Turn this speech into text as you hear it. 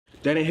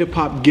Dead and Hip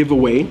Hop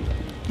giveaway,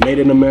 Made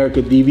in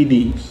America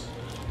DVDs.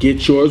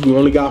 Get yours. We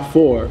only got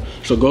 4.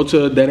 So go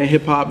to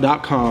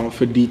deadandhiphop.com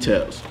for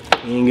details.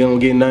 You ain't gonna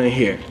get nothing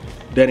here.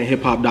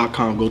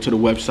 Deadandhiphop.com. Go to the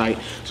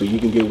website so you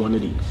can get one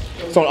of these.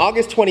 So on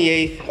August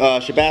 28th,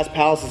 Shabazz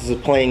Palaces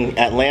is playing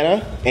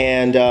Atlanta,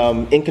 and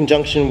in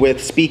conjunction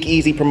with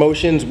Speakeasy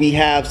Promotions, we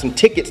have some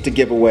tickets to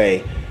give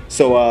away.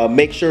 So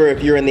make sure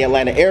if you're in the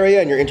Atlanta area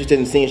and you're interested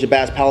in seeing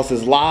Shabazz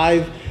Palaces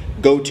live,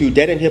 go to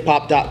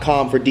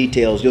deadandhiphop.com for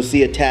details. You'll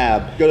see a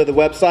tab. Go to the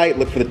website,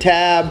 look for the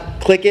tab,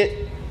 click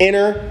it,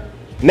 enter,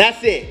 and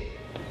that's it.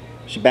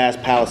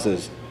 Shabazz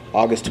Palaces,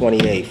 August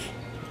 28th.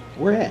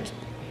 Where at?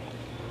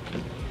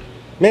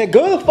 Man,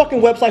 go to the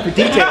fucking website for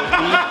details, B.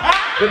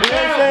 You know what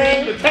I'm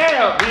saying? The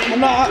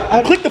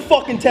tab, B. Click the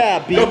fucking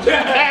tab, B. The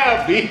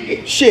tab,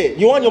 B. Shit,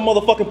 you on your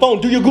motherfucking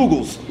phone, do your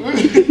Googles.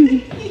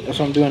 That's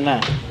what I'm doing now.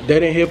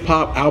 Dead and Hip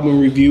Hop album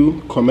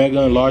review,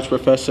 Cormega and Large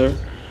Professor,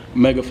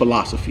 Mega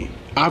Philosophy.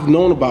 I've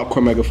known about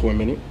Cormega for a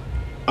minute,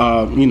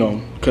 you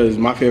know, because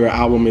my favorite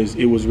album is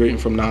It Was Written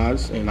from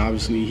Nas, and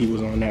obviously he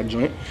was on that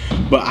joint.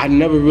 But I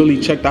never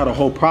really checked out a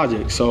whole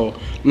project, so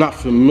I'm not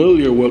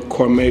familiar with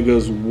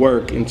Cormega's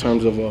work in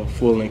terms of a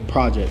full-length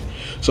project.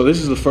 So this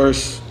is the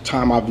first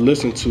time I've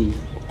listened to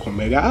a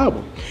Cormega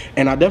album.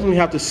 And I definitely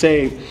have to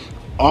say,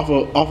 off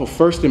of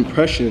first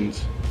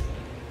impressions,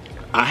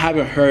 I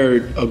haven't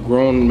heard a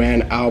grown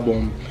man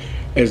album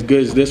as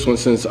good as this one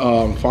since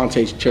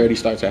Fonte's Charity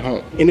Starts at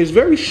Home. And it's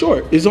very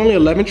short. It's only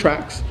 11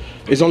 tracks.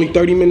 It's only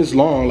 30 minutes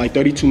long, like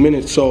 32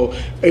 minutes. So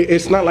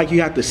it's not like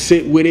you have to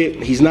sit with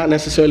it. He's not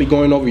necessarily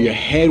going over your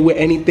head with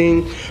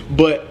anything.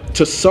 But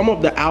to sum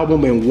up the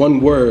album in one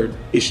word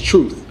is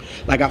truth.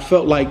 Like I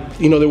felt like,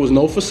 you know, there was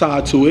no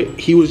facade to it.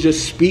 He was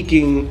just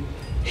speaking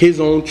his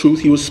own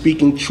truth. He was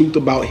speaking truth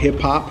about hip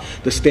hop,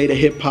 the state of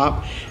hip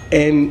hop,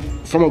 and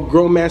from a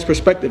grown man's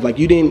perspective. Like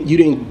you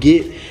didn't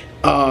get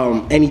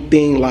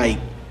anything like,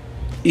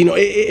 you know,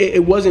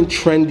 it wasn't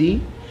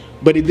trendy,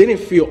 but it didn't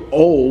feel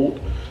old.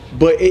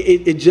 But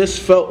it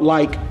just felt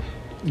like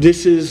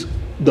this is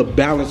the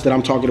balance that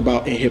I'm talking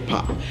about in hip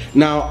hop.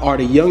 Now, are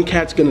the young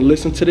cats gonna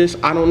listen to this?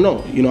 I don't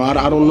know. You know, I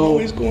don't know.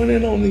 Always going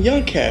in on the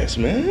young cats,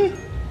 man.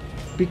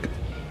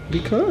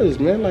 Because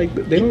man, like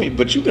they don't.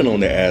 But you've been on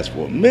their ass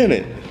for a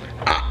minute.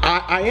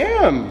 I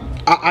am.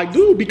 I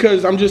do,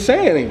 because I'm just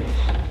saying.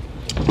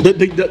 Do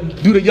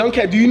the young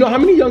cats? Do you know how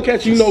many young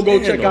cats you know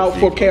go check out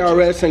for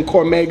KRS and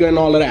Cormega and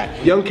all of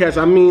that? Young cats,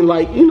 I mean,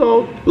 like, you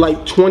know,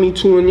 like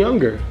 22 and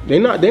younger. They're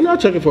not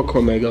checking for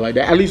Cormega like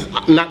that. At least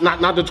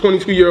not the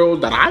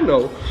 22-year-olds that I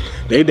know.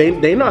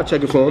 They not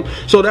checking for them.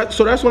 So that's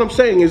what I'm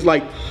saying is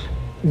like.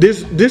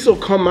 This will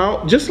come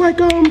out just like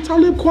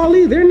Talib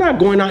Kweli. They're not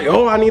going out,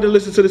 oh, I need to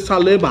listen to this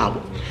Talib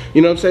album.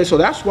 You know what I'm saying? So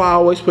that's why I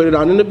always put it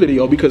on in the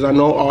video, because I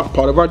know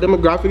part of our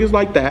demographic is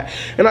like that.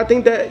 And I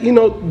think that, you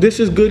know, this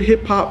is good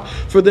hip hop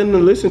for them to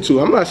listen to.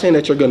 I'm not saying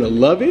that you're going to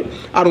love it.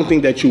 I don't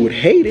think that you would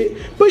hate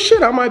it. But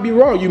shit, I might be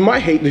wrong. You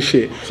might hate the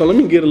shit. So let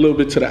me get a little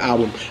bit to the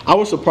album. I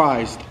was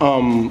surprised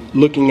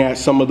looking at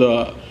some of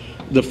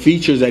the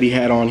features that he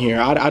had on here.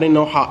 I didn't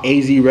know how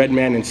AZ,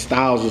 Redman, and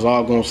Styles was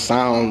all going to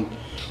sound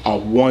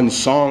one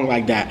song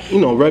like that. You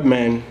know,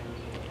 Redman,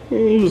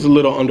 he was a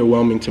little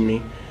underwhelming to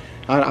me.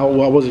 I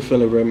wasn't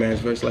feeling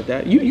Redman's verse like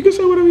that. You can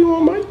say whatever you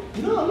want, Mike.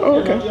 No,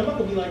 okay. I'm not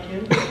gonna be like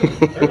him.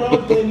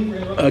 Everyone blame me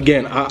for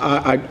Again,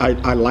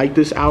 I like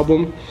this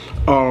album.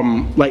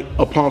 Like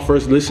upon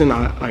first listen,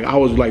 I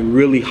was like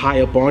really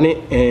high up on it,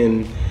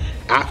 and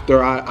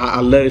after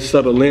I let it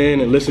settle in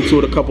and listen to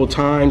it a couple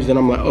times, then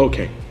I'm like,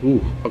 okay,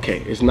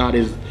 it's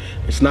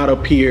not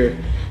up here.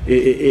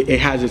 It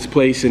has its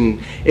place, and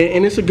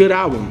it's a good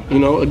album. You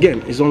know,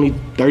 again, it's only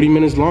 30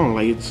 minutes long.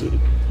 Like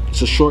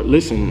it's a short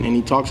listen, and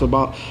he talks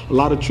about a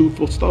lot of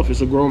truthful stuff.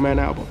 It's a grown man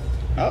album.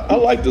 I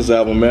like this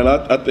album, man.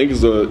 I think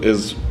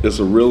it's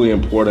a really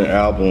important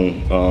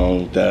album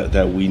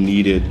that we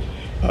needed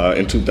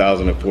in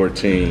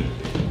 2014,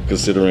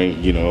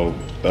 considering, you know,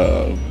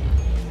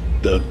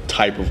 the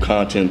type of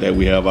content that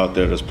we have out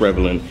there that's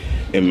prevalent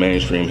in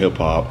mainstream hip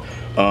hop.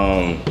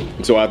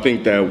 So I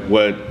think that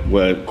what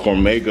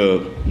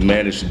Cormega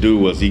managed to do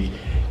was he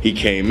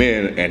came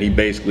in and he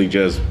basically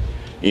just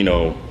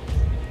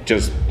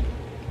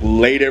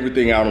laid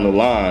everything out on the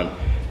line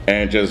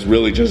and just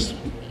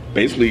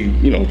basically,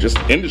 you know, just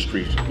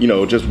industry, you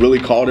know, just really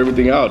called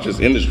everything out, just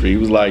industry. He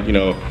was like, you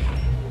know,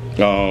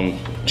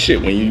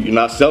 shit, when you're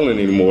not selling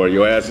anymore,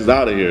 your ass is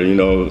out of here. You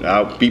know,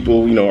 how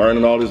people, you know,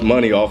 earning all this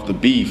money off the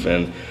beef,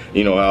 and,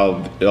 you know,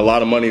 how a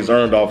lot of money is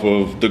earned off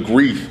of the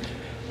grief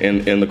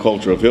in the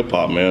culture of hip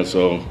hop, man.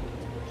 So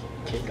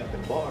Kid got the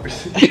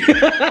bars. You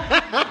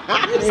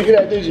see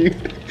that, did you?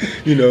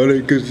 You know,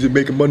 because you're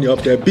making money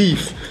off that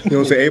beef. You know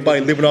what I'm saying?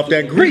 Everybody living off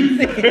that grief.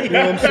 You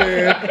know what I'm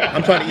saying?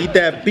 I'm trying to eat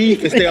that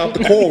beef and stay off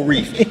the coral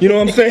reef. You know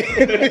what I'm saying?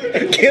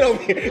 Get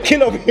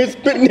over here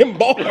spitting them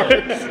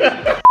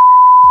bars.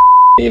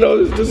 You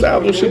know, this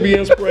album should be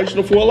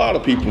inspirational for a lot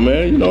of people,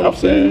 man. You know what I'm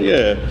saying?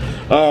 Yeah.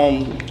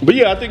 But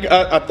yeah, I think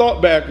I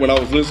thought back when I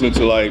was listening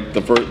to like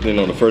the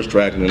first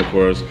track, and then of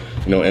course,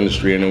 you know,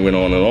 Industry, and then went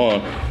on and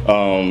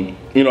on.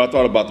 I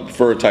thought about the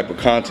preferred type of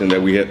content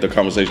that we had, the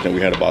conversation that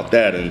we had about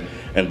that,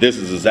 and this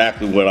is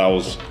exactly what I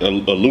was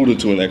alluding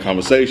to in that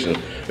conversation.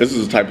 This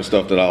is the type of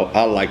stuff that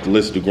I like to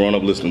listen to. Growing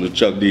up listening to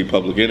Chuck D,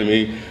 Public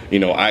Enemy,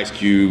 Ice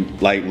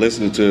Cube, like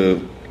listening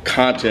to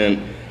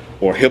content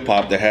or hip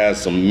hop that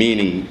has some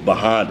meaning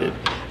behind it.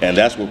 And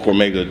that's what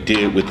Cormega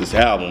did with this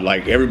album.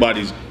 Like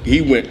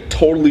he went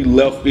totally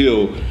left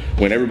field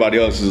when everybody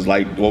else is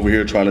like over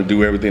here trying to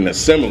do everything that's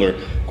similar.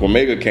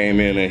 Cormega came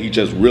in and he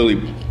just really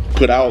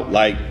put out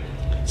like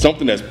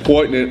something that's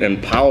poignant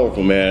and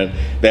powerful, man,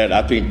 that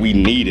I think we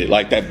needed.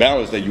 Like that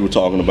balance that you were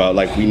talking about,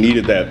 like we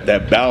needed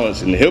that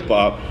balance in hip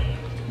hop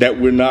that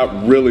we're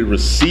not really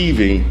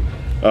receiving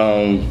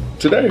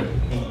today.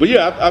 But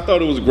yeah, I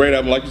thought it was a great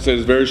album. Like you said,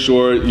 it's very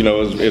short.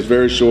 It's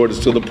very short. It's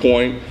to the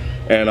point,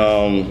 and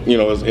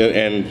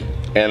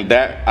and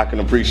that I can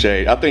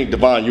appreciate. I think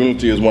Divine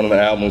Unity is one of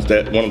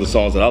the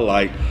songs that I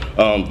like.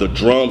 The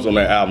drums on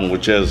that album,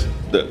 which is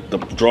the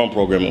drum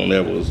program on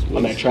there was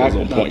on that track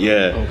was on point.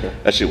 Yeah, okay.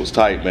 That shit was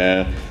tight,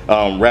 man.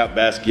 Rap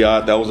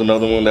Basquiat, that was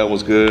another one that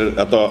was good.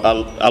 I thought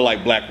I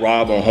like Black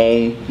Rob on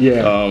Home.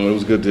 Yeah, it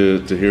was good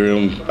to hear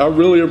him. I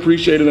really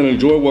appreciated and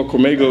enjoyed what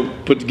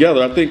Cormega put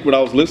together. I think when I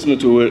was listening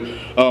to it,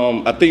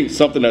 I think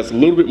something that's a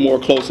little bit more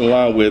close in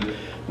line with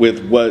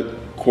what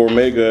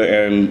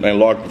Cormega and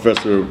Large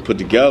Professor put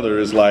together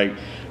is like,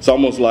 it's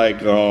almost like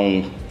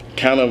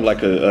kind of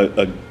like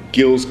a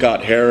Gil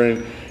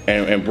Scott-Heron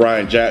and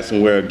Brian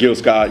Jackson, where Gil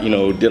Scott,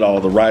 did all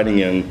the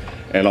writing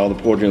and all the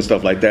poetry and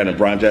stuff like that, and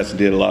Brian Jackson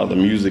did a lot of the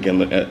music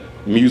and the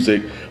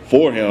music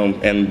for him,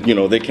 and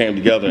they came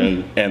together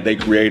and they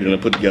created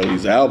and put together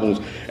these albums,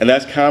 and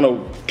that's kind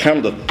of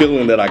the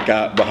feeling that I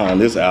got behind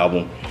this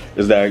album,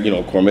 is that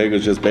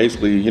Cormega's just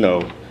basically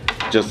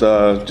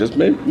just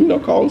maybe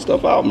calling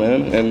stuff out,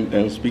 man,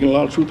 and speaking a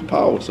lot of truth to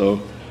power. So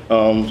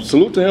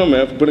salute to him,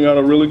 man, for putting out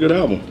a really good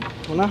album.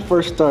 When I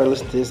first started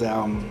listening to this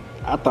album,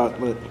 I thought,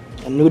 look,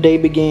 A New Day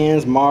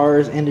Begins,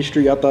 Mars,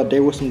 Industry, I thought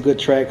there were some good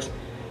tracks.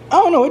 I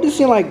don't know, it just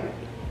seemed like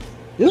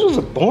this was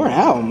a boring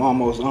album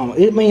almost.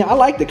 I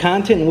like the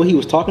content and what he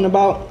was talking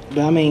about,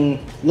 but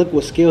look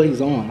what scale he's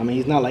on.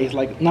 He's not like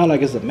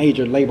it's a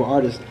major label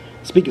artist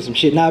speaking some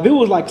shit. Now, if it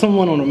was like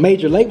someone on a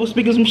major label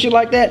speaking some shit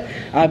like that,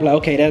 I'd be like,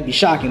 okay, that'd be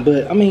shocking.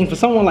 But for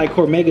someone like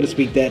Cormega to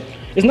speak that,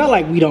 it's not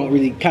like we don't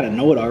really kind of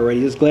know it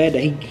already. It's glad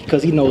that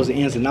because he knows the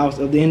ins and outs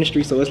of the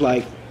industry. So it's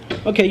like,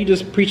 okay, you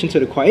just preaching to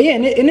the choir. Yeah,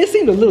 and it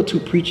seemed a little too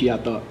preachy, I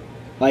thought.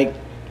 Like,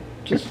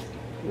 just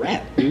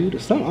rap, dude, or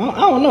something.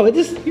 I don't know.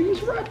 He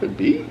was rapping,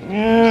 B.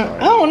 I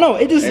don't know.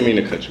 It just. I didn't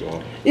mean to cut you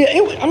off. Yeah,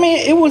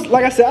 it was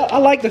like I said. I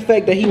like the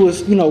fact that he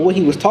was, what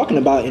he was talking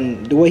about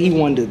and the way he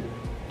wanted to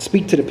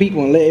speak to the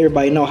people and let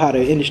everybody know how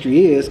the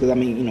industry is.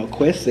 Because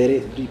Quest said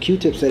it,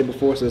 Q-Tip said it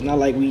before, so it's not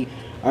like we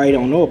already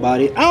don't know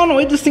about it. I don't know.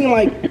 It just seemed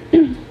like.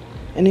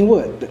 And then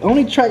what? The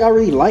only track I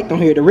really liked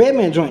on here, the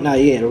Redman joint. Now,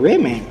 yeah, the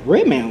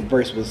Redman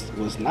verse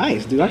was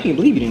nice, dude. I can't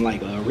believe you didn't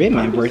like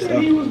Redman verse.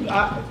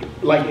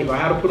 Like if I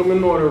had to put them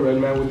in order,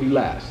 Redman would be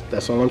last.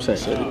 That's all I'm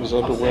saying. It was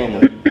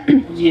underwhelming.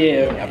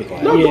 Yeah.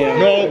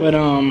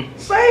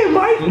 Same,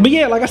 Mike. But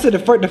yeah, like I said,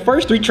 the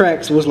first three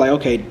tracks was like,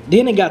 okay.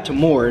 Then it got to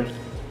more.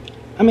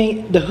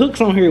 The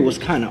hooks on here was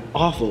kind of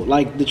awful.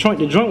 Like the joint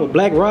with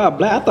Black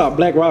Rob. I thought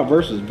Black Rob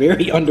verse was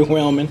very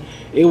underwhelming.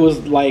 It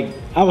was like,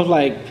 I was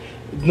like,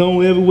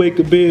 don't ever wake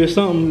a bear or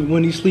something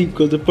when he sleep,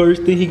 because the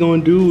first thing he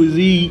gonna do is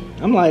eat.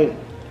 I'm like,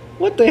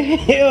 what the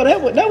hell?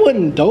 That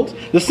wasn't dope.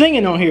 The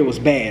singing on here was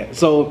bad,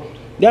 so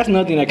that's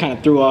nothing that kind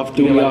of threw me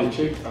off.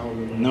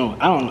 No,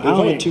 I don't. There was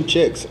only two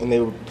chicks, and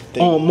they were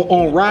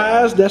on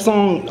Rise. That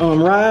song,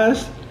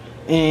 Rise,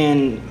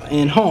 and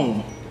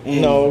Home.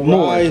 And no,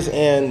 More. Rise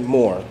and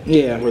More.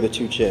 Yeah, were the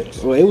two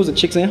chicks. Well, it was a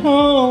chick saying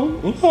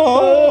home.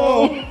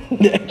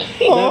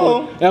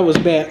 That was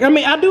bad.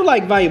 I do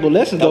like Valuable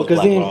Lessons though,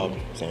 because then. Rob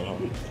saying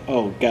home.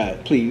 Oh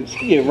God, please.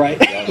 Yeah, right.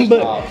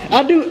 But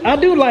I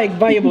do like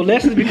Valuable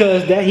Lessons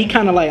because that he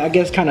kind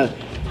of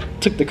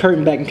took the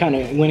curtain back and kind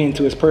of went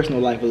into his personal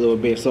life a little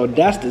bit. So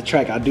that's the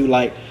track I do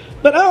like.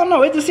 But I don't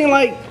know. It just seemed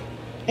like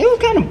it was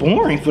kind of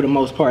boring for the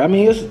most part.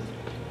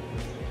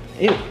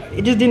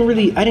 It just didn't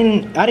really. I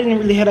didn't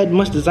really have that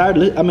much desire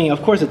to.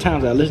 Of course, at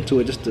times I listened to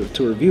it just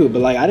to review it,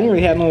 but like I didn't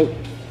really have no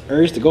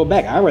urge to go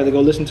back. I'd rather go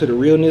listen to the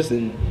Realness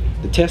and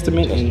the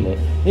Testament. And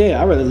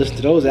yeah, I'd rather listen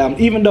to those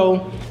albums. Even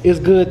though it's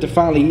good to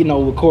finally,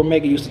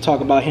 Cormega used to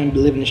talk about him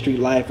living the street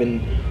life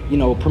and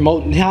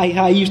promoting how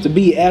he used to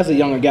be as a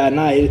younger guy.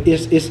 Now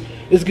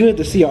it's good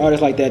to see an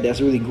artist like that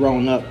that's really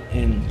grown up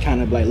and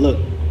kind of like, look,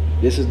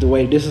 this is the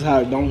way. This is how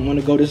I don't want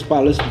to go this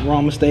spot. This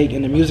wrong mistake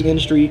in the music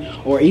industry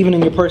or even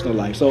in your personal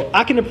life. So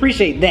I can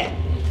appreciate that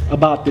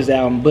about this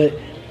album, but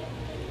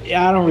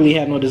I don't really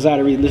have no desire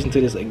to really listen to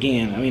this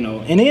again.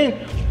 And then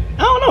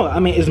I don't know.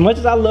 As much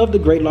as I love the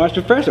great Large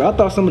Professor, I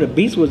thought some of the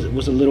beats was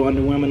a little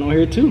underwhelming on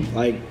here too.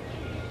 Like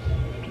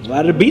a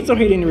lot of the beats on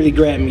here didn't really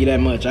grab me that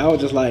much. I was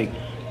just like,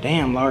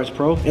 damn, Large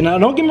Pro. And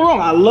don't get me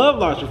wrong, I love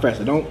Large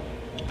Professor. I don't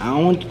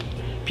want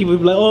people to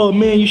be like, oh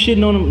man, you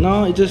shitting on him.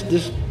 No, it's just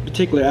this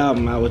particular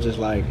album, I was just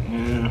like,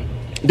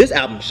 This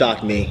album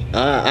shocked me.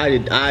 I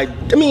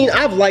mean,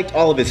 I've liked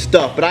all of his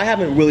stuff, but I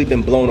haven't really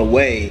been blown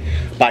away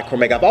by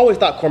Cormega. I've always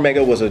thought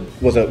Cormega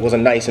was a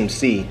nice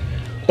MC,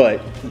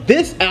 but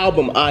this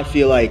album I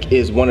feel like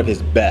is one of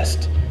his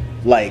best.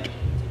 Like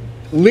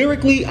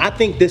lyrically, I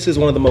think this is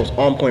one of the most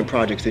on-point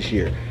projects this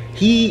year.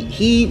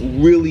 He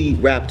really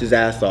rapped his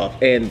ass off,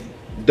 and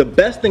the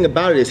best thing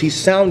about it is he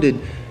sounded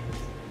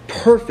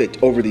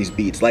perfect over these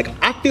beats. Like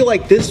I feel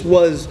like this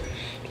was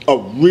a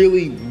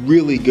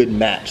really good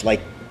match.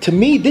 Like to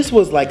me, this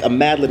was like a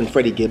Madlib and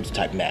Freddie Gibbs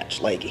type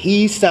match. Like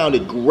he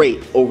sounded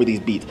great over these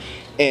beats,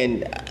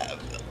 and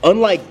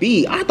unlike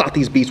B, I thought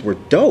these beats were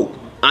dope.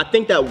 I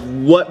think that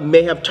what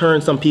may have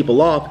turned some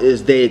people off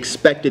is they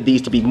expected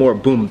these to be more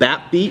boom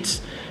bap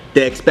beats.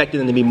 They expected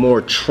them to be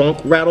more trunk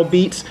rattle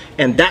beats,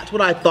 and that's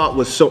what I thought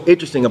was so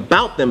interesting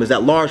about them, is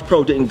that Large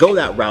Pro didn't go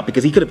that route,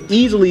 because he could have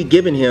easily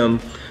given him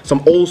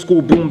some old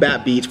school boom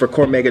bap beats for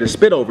Cormega to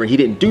spit over. He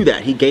didn't do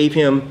that. He gave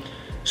him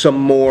some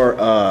more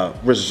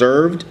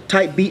reserved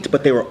type beats,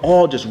 but they were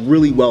all just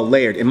really well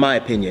layered, in my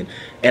opinion.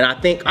 And I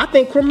think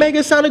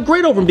Cormega sounded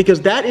great over him,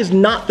 because that is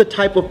not the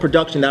type of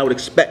production that I would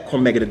expect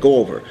Cormega to go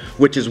over,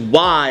 which is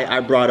why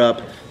I brought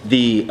up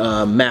the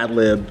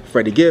Madlib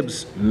Freddie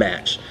Gibbs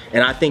match.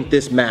 And I think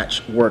this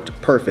match worked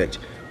perfect.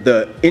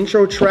 The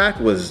intro track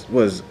was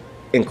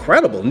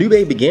incredible. New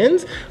Day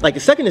Begins. Like the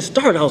second it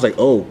started, I was like,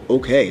 oh,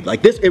 okay.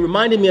 Like this, it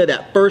reminded me of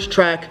that first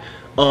track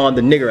on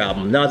the Nigger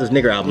album, Nas's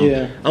Nigger album.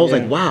 Yeah, I was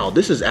like, wow,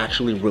 this is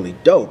actually really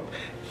dope.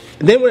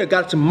 And then when it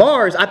got to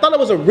Mars, I thought it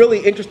was a really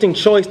interesting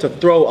choice to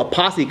throw a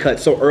posse cut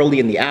so early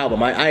in the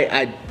album.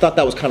 I thought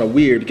that was kind of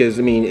weird, because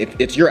I mean, if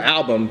it's your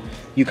album,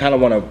 you kind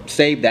of want to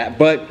save that.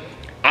 But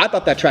I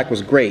thought that track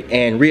was great.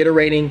 And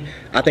reiterating,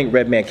 I think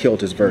Redman killed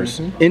his verse.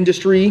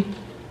 Industry,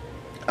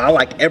 I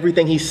like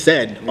everything he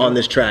said on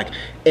this track.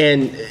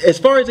 And as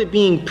far as it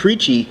being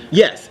preachy,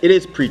 yes, it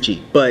is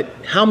preachy. But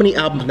how many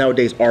albums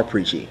nowadays are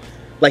preachy?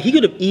 Like, he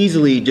could have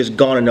easily just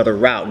gone another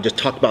route and just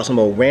talked about some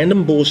old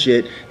random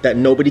bullshit that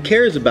nobody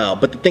cares about.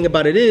 But the thing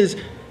about it is,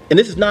 and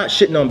this is not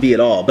shitting on B at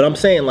all, but I'm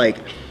saying, like,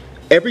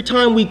 every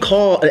time we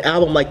call an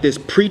album like this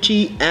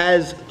preachy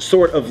as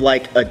sort of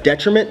like a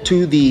detriment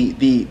to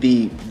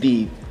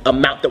the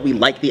amount that we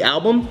like the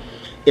album,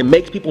 it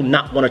makes people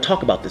not want to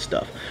talk about this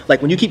stuff.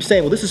 Like when you keep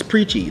saying, well, this is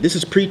preachy, this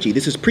is preachy,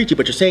 this is preachy,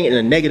 but you're saying it in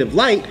a negative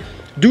light,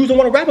 dudes don't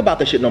want to rap about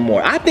this shit no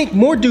more. I think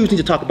more dudes need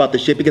to talk about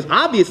this shit, because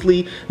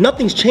obviously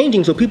nothing's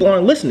changing, so people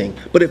aren't listening.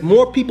 But if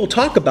more people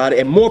talk about it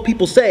and more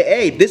people say,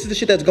 hey, this is the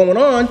shit that's going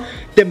on,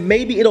 then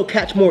maybe it'll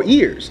catch more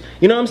ears.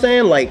 You know what I'm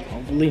saying? Like,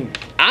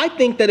 I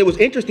think that it was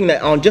interesting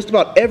that on just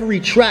about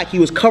every track he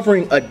was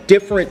covering a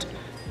different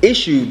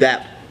issue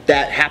that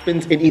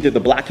happens in either the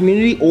black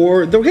community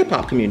or the hip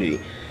hop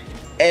community.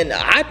 And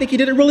I think he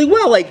did it really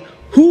well. Like,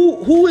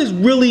 who is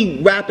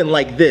really rapping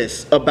like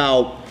this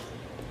about,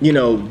 you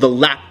know, the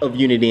lack of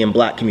unity in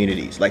black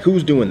communities? Like,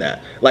 who's doing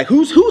that? Like,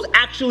 who's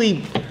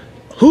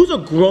a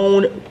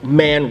grown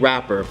man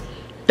rapper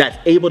that's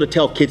able to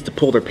tell kids to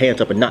pull their pants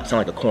up and not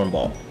sound like a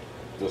cornball?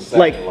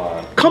 Like,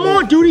 come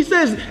on, dude. He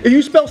says if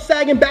you spell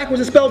sagging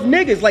backwards, it spells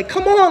niggas. Like,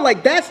 come on.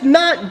 Like, that's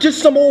not just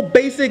some old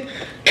basic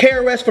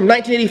KRS from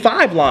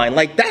 1985 line.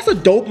 Like, that's a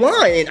dope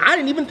line. And I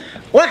didn't even,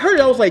 when I heard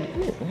it, I was like,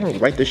 I'm gonna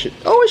write this shit.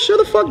 Oh, it sure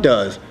the fuck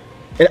does.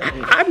 And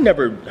I've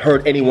never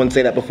heard anyone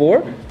say that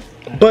before.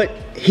 But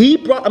he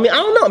brought, I mean, I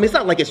don't know. I mean, it's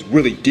not like it's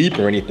really deep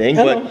or anything.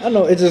 I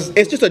know. It's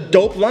just a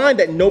dope line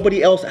that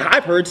nobody else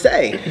I've heard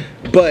say.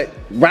 But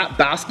Rap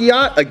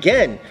Basquiat,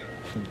 again,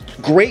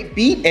 great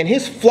beat, and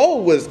his flow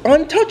was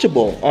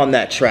untouchable on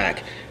that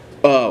track.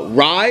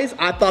 Rise,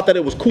 I thought that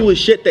it was cool as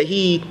shit that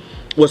he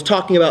was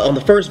talking about on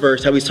the first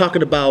verse, how he's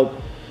talking about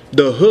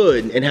the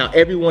hood and how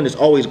everyone is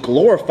always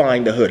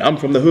glorifying the hood. I'm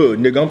from the hood,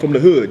 nigga, I'm from the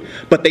hood.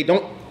 But they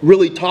don't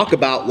really talk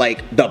about,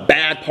 like, the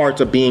bad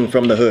parts of being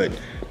from the hood.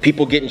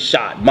 People getting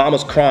shot,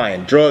 mamas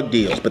crying, drug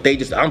deals, but they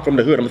just, I'm from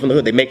the hood, I'm from the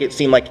hood. They make it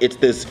seem like it's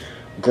this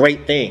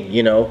great thing,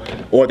 you know?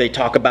 Or they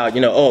talk about, you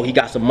know, oh, he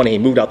got some money, he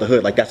moved out the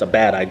hood, like that's a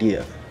bad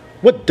idea.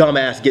 What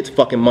dumbass gets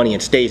fucking money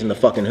and stays in the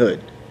fucking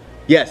hood?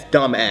 Yes,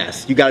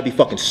 dumbass. You gotta be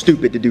fucking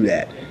stupid to do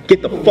that.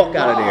 Get the fuck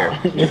out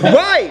of there.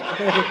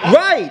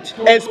 Right.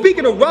 And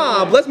speaking of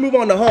Rob, let's move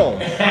on to home.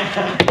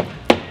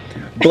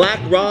 Black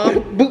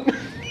Rob.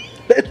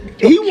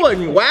 He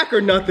wasn't whack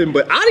or nothing,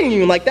 but I didn't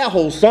even like that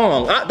whole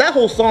song. That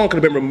whole song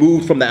could have been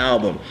removed from the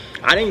album.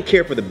 I didn't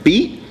care for the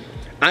beat.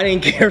 I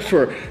didn't care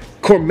for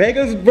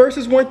Cormega's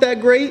verses weren't that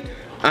great.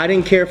 I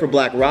didn't care for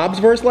Black Rob's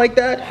verse like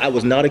that. I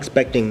was not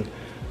expecting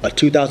a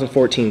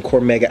 2014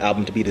 Cormega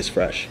album to be this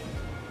fresh.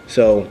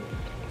 So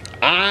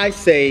I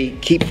say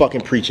keep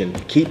fucking preaching.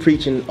 Keep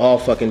preaching all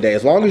fucking day.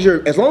 As long as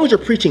you're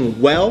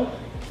preaching well,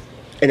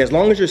 and as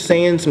long as you're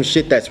saying some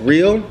shit that's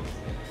real,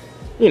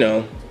 you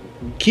know,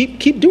 keep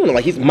doing it.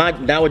 Like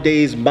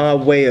nowadays my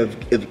way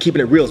of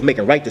keeping it real is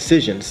making right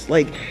decisions.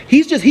 Like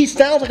he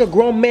sounds like a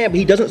grown man, but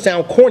he doesn't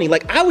sound corny.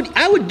 Like I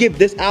would give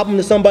this album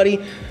to somebody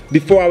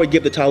before I would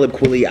give the Talib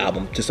Kweli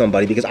album to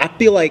somebody, because I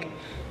feel like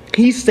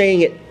he's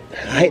saying it.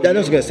 That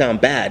knows it's gonna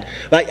sound bad.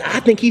 Like I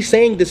think he's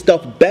saying this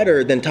stuff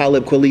better than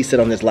Talib Kweli said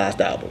on this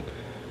last album.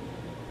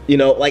 You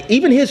know, like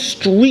even his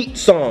street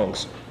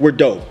songs were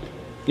dope.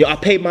 You know, I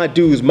paid my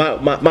dues.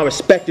 My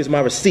respect is my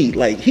receipt.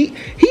 Like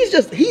he's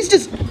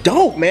just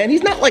dope, man.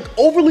 He's not like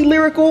overly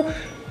lyrical,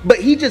 but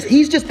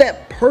he's just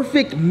that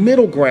perfect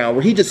middle ground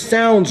where he just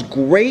sounds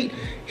great.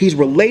 He's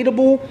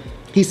relatable.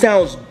 He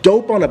sounds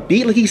dope on a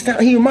beat. Like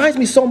he reminds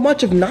me so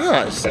much of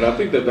Nas. And I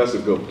think that's a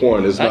good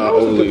point. It's not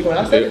overly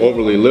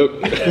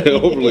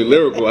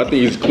lyrical. I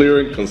think he's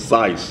clear and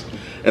concise,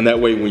 and that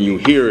way when you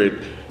hear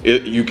it,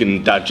 you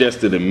can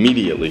digest it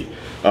immediately.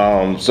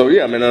 So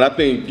yeah, I mean, and I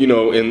think, you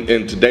know,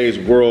 in today's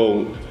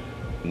world,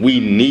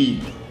 we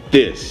need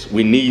this.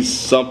 We need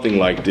something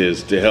like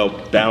this to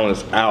help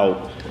balance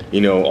out, you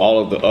know, all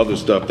of the other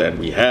stuff that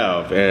we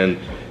have. And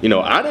you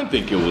know, I didn't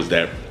think it was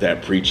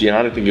that preachy.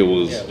 I didn't think it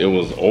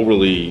was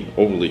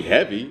overly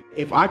heavy.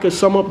 If I could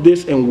sum up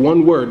this in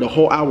one word, the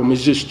whole album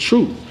is just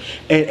truth.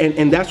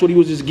 And that's what he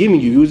was just giving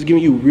you. He was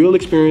giving you real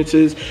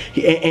experiences,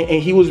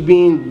 and he was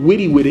being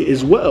witty with it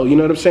as well. You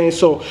know what I'm saying?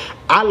 So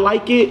I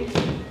like it.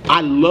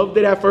 I loved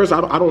it at first.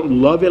 I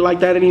don't love it like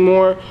that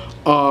anymore.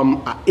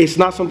 It's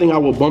not something I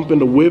will bump in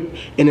the whip,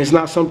 and it's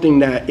not something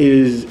that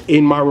is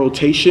in my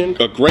rotation.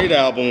 A great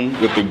album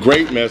with a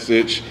great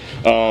message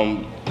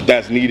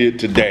that's needed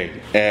today,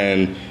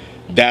 and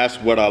that's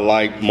what I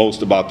like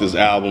most about this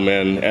album.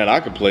 And I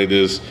could play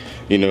this,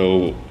 you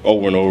know,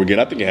 over and over again.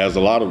 I think it has a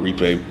lot of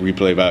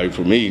replay value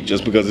for me,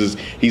 just because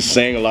he's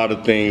saying a lot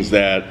of things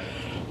that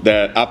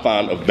I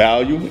find of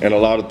value, and a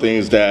lot of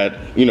things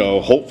that, you know,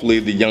 hopefully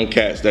the young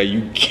cats that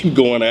you keep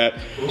going at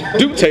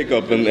do take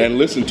up and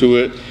listen to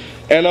it,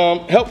 and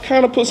help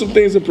kind of put some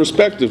things in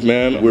perspective,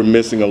 man. We're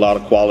missing a lot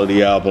of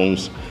quality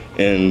albums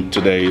in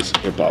today's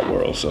hip-hop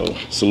world. So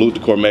salute to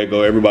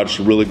Cormega. Everybody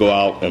should really go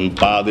out and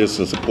buy this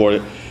and support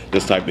it,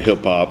 this type of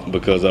hip-hop,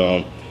 because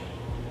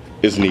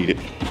it's needed.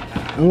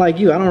 Unlike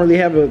you, I don't really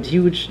have a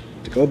huge,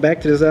 to go back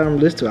to this album,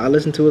 listen to it. I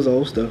listen to his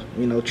old stuff,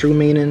 you know, True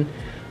Meaning,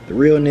 The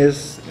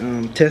Realness,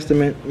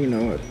 Testament, you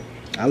know,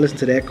 I listen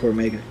to that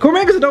Cormega.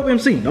 Cormega's a dope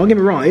MC, don't get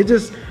me wrong. It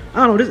just,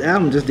 I don't know, this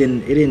album just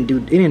didn't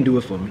do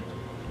it for me.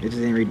 It just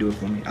didn't really do it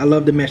for me. I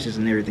love the message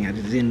and everything, I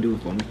just didn't do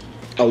it for me.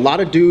 A lot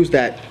of dudes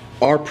that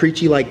are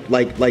preachy,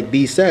 like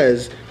B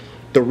says,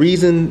 the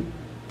reason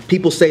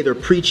people say they're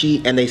preachy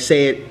and they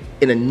say it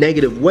in a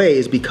negative way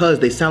is because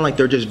they sound like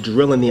they're just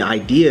drilling the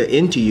idea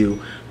into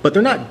you, but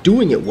they're not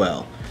doing it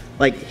well.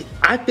 Like,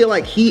 I feel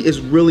like he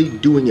is really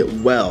doing it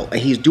well, and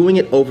he's doing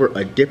it over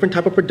a different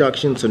type of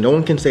production, so no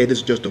one can say this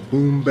is just a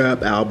boom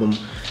bap album.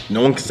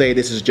 No one can say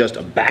this is just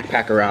a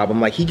backpacker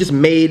album. Like, he just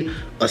made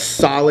a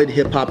solid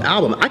hip hop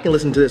album. I can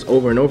listen to this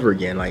over and over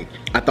again. Like,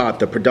 I thought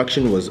the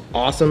production was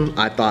awesome.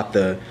 I thought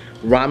the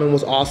rhyming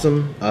was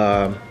awesome.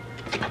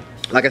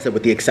 Like I said,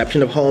 with the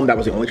exception of Home, that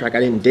was the only track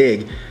I didn't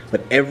dig,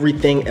 but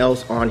everything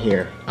else on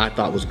here I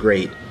thought was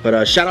great.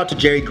 But shout out to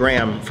Jerry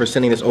Graham for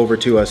sending this over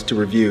to us to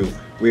review.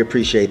 We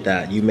appreciate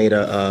that. You made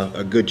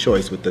a good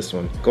choice with this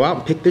one. Go out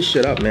and pick this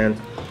shit up, man.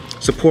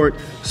 Support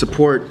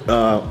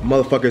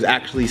motherfuckers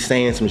actually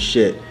saying some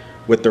shit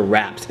with the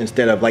raps,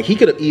 instead of, like, he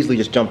could have easily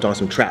just jumped on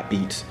some trap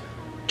beats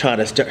trying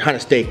to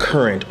stay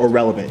current or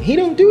relevant. He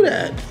didn't do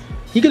that.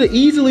 He could have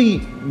easily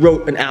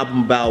wrote an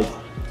album about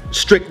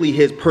strictly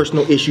his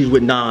personal issues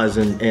with Nas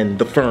and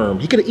The Firm.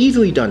 He could have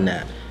easily done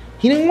that.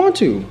 He didn't want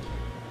to.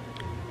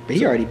 But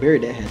he already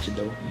buried that hatchet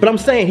though. But I'm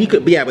saying he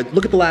could, yeah, but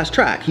look at the last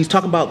track. He's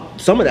talking about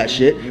some of that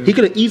shit. Yeah. He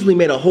could have easily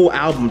made a whole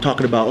album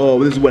talking about,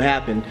 oh, this is what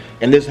happened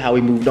and this is how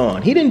he moved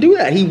on. He didn't do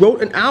that. He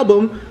wrote an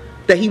album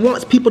that he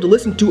wants people to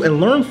listen to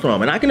and learn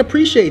from, and I can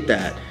appreciate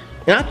that.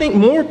 And I think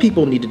more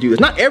people need to do this.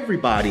 Not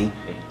everybody,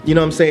 you know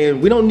what I'm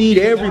saying? We don't need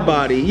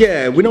everybody.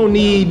 Yeah, we don't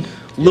need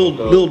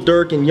Lil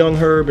Durk and Young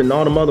Herb and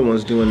all them other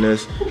ones doing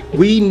this.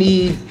 We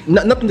need,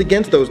 nothing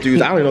against those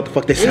dudes. I don't even know what the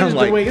fuck they sound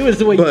like. It was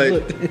the way but you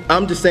looked.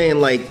 I'm just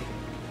saying, like,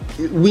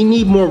 we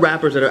need more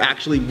rappers that are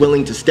actually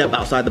willing to step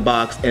outside the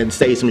box and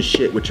say some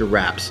shit with your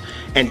raps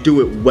and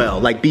do it well.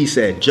 Like B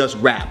said, just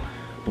rap.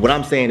 But what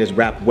I'm saying is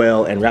rap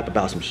well and rap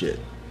about some shit.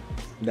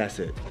 That's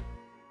it.